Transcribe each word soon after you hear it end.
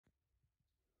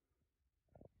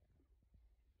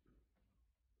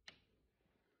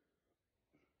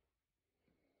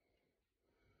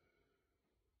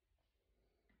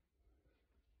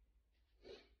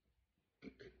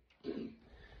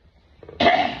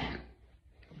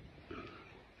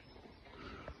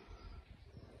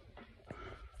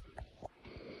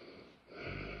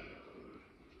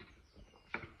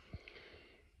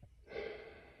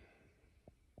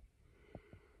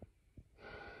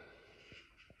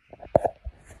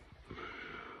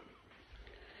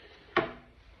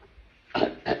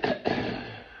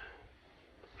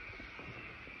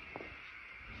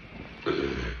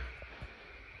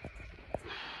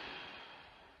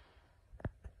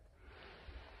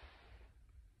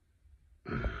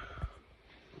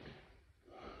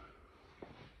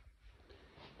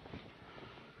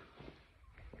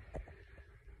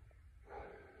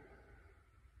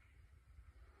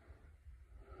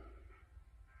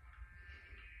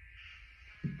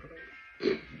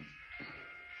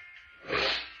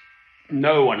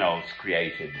No one else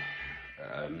created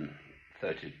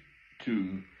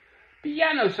 32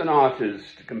 piano sonatas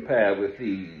to compare with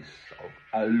these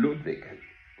of Ludwig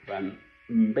van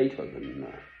Beethoven.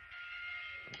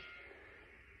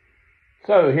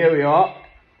 So here we are.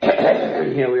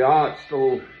 Here we are. It's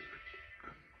still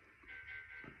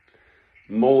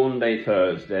Maundy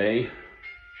Thursday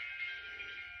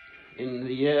in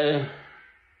the year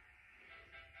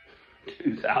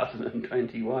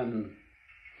 2021.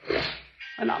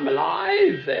 And I'm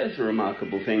alive. There's a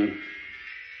remarkable thing.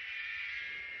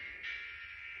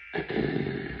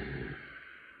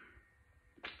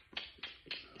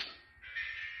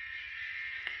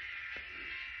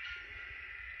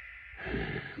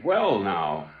 Well,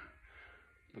 now,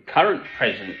 the current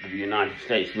President of the United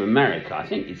States of America, I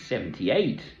think, is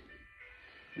 78.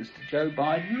 Mr. Joe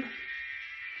Biden.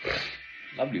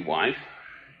 Lovely wife.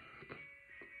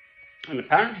 And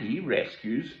apparently he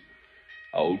rescues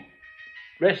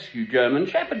rescue German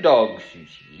Shepherd dogs, you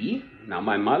see. Now,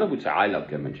 my mother would say, I love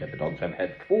German Shepherd dogs. I've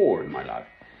had 4 in my life.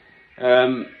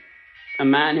 A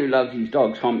man who loves these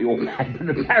dogs can't be all bad, but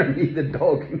apparently the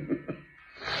dog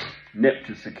nipped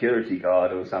a security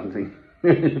guard or something.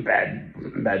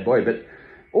 bad boy. But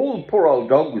all the poor old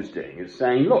dog was doing is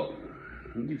saying, look,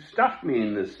 you've stuffed me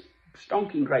in this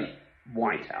stonking great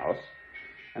White House,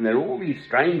 and there are all these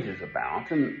strangers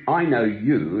about, and I know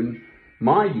you, and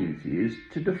my duty is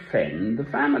to defend the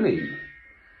family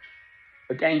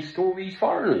against all these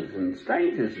foreigners and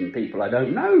strangers and people I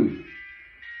don't know.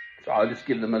 So I'll just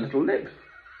give them a little lip.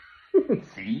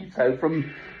 See, so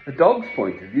from the dog's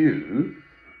point of view,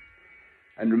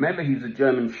 and remember he's a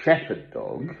German Shepherd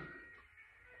dog,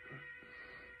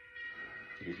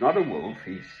 he's not a wolf,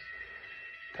 he's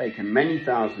taken many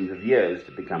thousands of years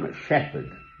to become a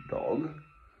shepherd dog.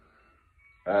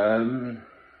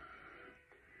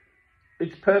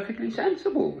 It's perfectly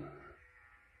sensible.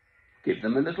 Give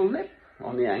them a little nip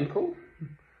on the ankle.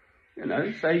 You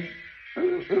know, say,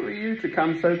 who are you to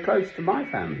come so close to my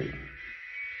family?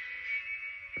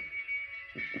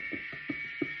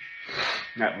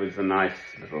 That was a nice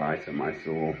little item I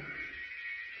saw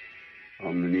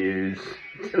on the news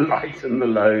to lighten the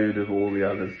load of all the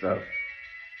other stuff.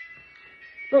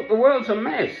 Look, the world's a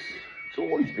mess. It's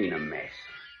always been a mess.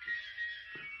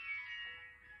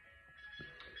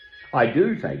 I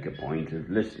do take a point of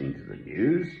listening to the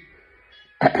news.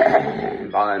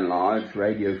 By and large,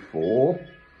 Radio 4,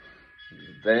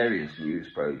 various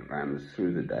news programs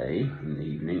through the day, in the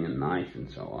evening and night and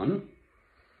so on.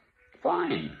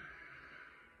 Fine.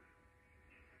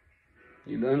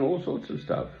 You learn all sorts of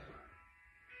stuff.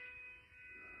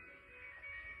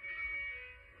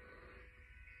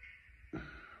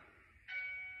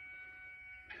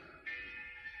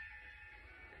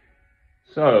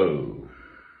 So,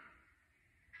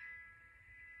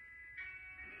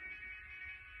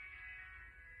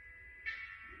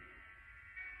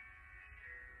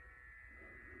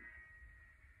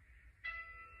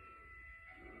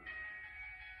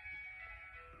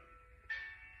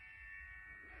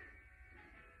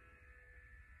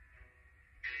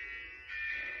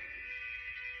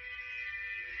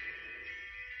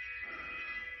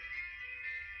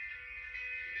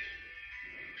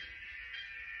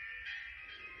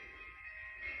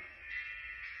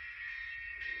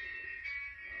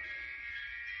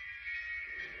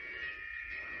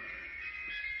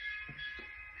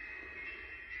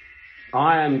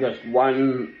 I am just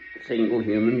one single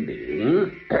human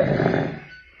being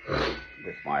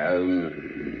with my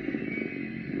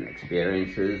own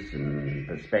experiences and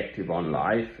perspective on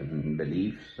life and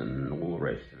beliefs and all the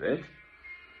rest of it.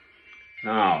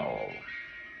 Now,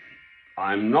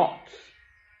 I'm not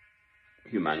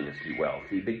humongously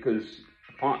wealthy because,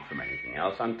 apart from anything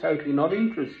else, I'm totally not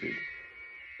interested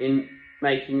in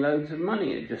making loads of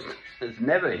money. It just has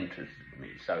never interested me.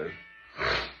 So,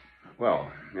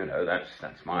 well, you know,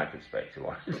 that's my perspective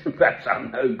on it. Perhaps I'm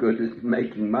no good at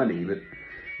making money, but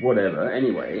whatever.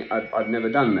 Anyway, I've never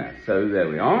done that. So there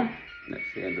we are. That's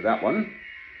the end of that one.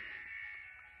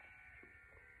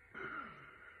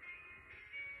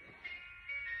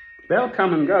 They'll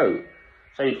come and go.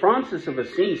 St. Francis of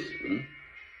Assisi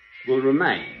will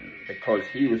remain because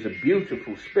he was a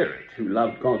beautiful spirit who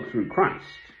loved God through Christ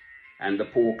and the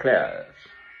Poor Clares.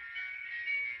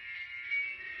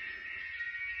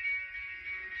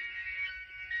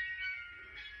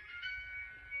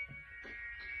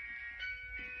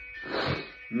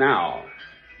 Now,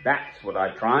 that's what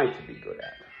I try to be good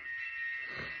at.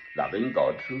 Loving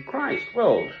God through Christ.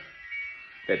 Well,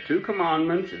 there are 2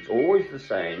 commandments. It's always the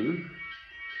same.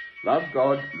 Love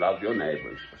God, love your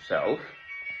neighbour as yourself.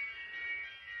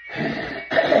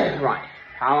 Right.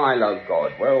 how I love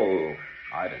God? Well,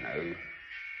 I don't know.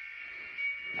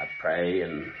 I pray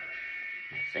and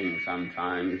I sing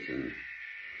sometimes, and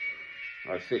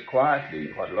I sit quietly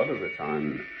quite a lot of the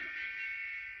time.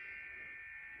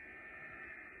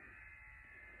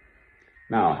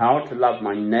 Now, how to love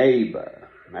my neighbour,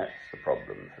 that's the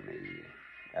problem for me,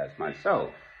 as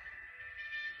myself,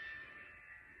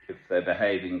 if they're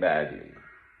behaving badly.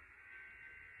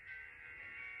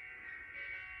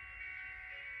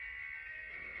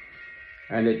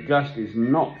 And it just is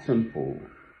not simple.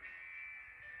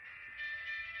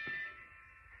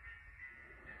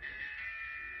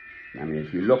 I mean,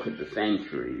 if you look at the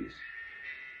centuries,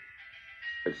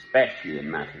 especially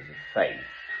in matters of faith,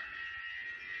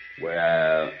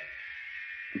 where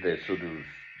the sort of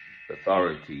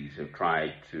authorities have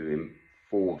tried to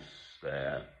enforce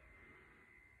their...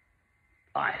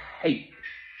 I hate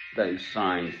those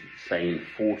signs that say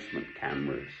enforcement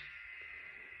cameras.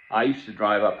 I used to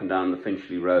drive up and down the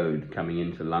Finchley Road coming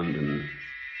into London,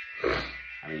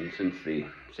 I mean, since the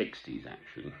 60s,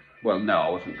 actually. Well, no, I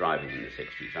wasn't driving in the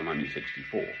 60s, I'm only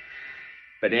 64.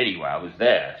 But anyway, I was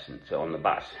there on the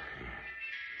bus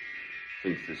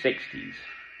since the 60s,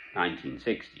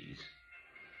 1960s.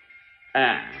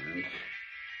 And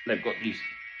they've got these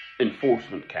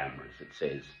enforcement cameras that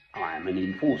says, I am an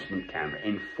enforcement camera.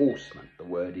 Enforcement, the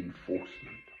word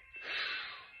enforcement.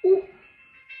 Ooh.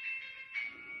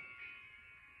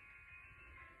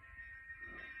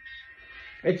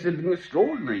 It's an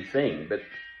extraordinary thing, but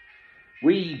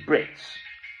we Brits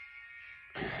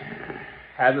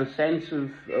have a sense of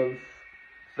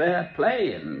fair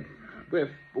play, and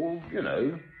we're all,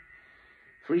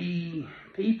 free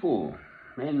people,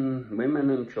 men, women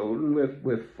and children.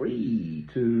 We're free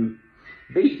to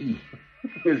be,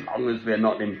 as long as we're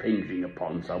not impinging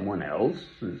upon someone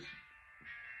else's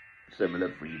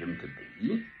similar freedom to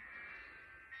be,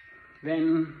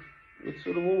 then it's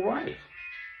sort of all right.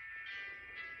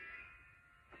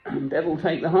 And devil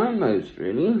take the hindmost,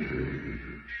 really.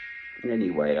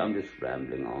 Anyway, I'm just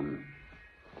rambling on.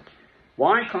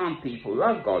 Why can't people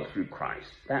love God through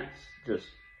Christ? That's just...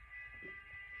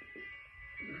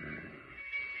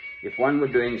 If one were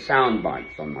doing sound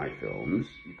bites on my films,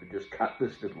 you could just cut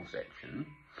this little section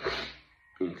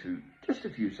into just a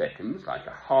few seconds, like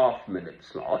a half-minute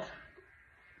slot.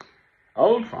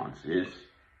 Old Francis,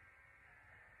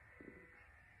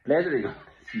 blethering on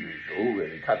as usual,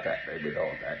 really cut that bit with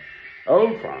all that.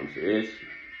 Old Francis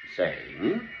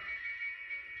saying,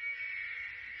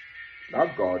 love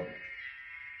God,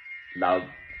 love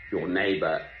your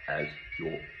neighbour as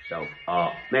yourself.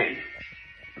 Amen.